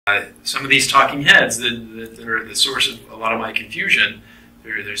Some of these talking heads that are the source of a lot of my confusion,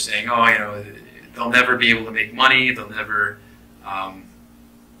 they're saying, oh, they'll never be able to make money, they'll never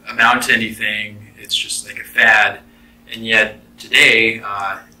amount to anything, it's just like a fad. And yet today,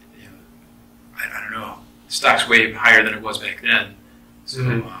 I don't know, stock's way higher than it was back then. So,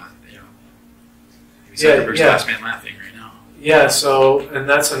 Zuckerberg's last man laughing right now. Yeah, and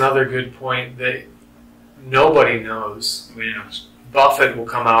that's another good point that nobody knows. Nobody knows. Buffett will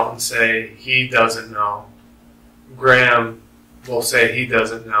come out and say he doesn't know. Graham will say he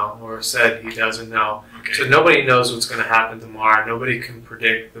doesn't know, or said he doesn't know. Okay. So nobody knows what's going to happen tomorrow. Nobody can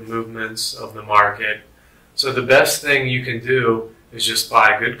predict the movements of the market. So the best thing you can do is just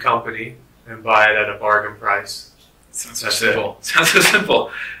buy a good company and buy it at a bargain price. Sounds so simple. Sounds so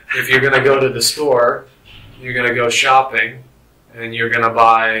simple. If you're going to go to the store, you're going to go shopping, and you're going to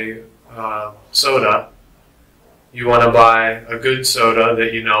buy soda, you want to buy a good soda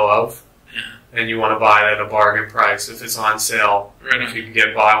that you know of, and you want to buy it at a bargain price if it's on sale. Right. If you can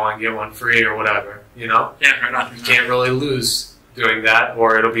get buy one, get one free or whatever, Yeah, right on. You can't really lose doing that,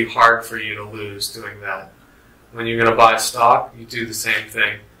 or it'll be hard for you to lose doing that. When you're going to buy stock, you do the same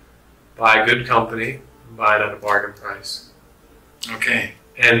thing. Buy a good company, and buy it at a bargain price. Okay.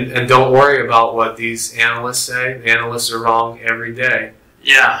 And don't worry about what these analysts say. The analysts are wrong every day.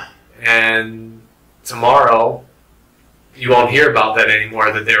 Yeah. And tomorrow, you won't hear about that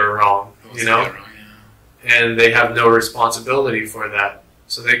anymore, that they were wrong, Wrong, And they have no responsibility for that.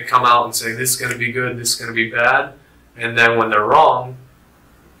 So they come out and say, this is going to be good, this is going to be bad. And then when they're wrong,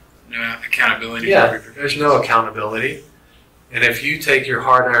 no accountability. There's no accountability. And if you take your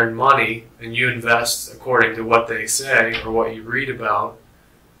hard-earned money and you invest according to what they say or what you read about,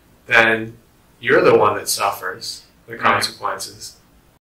 then you're the one that suffers the consequences.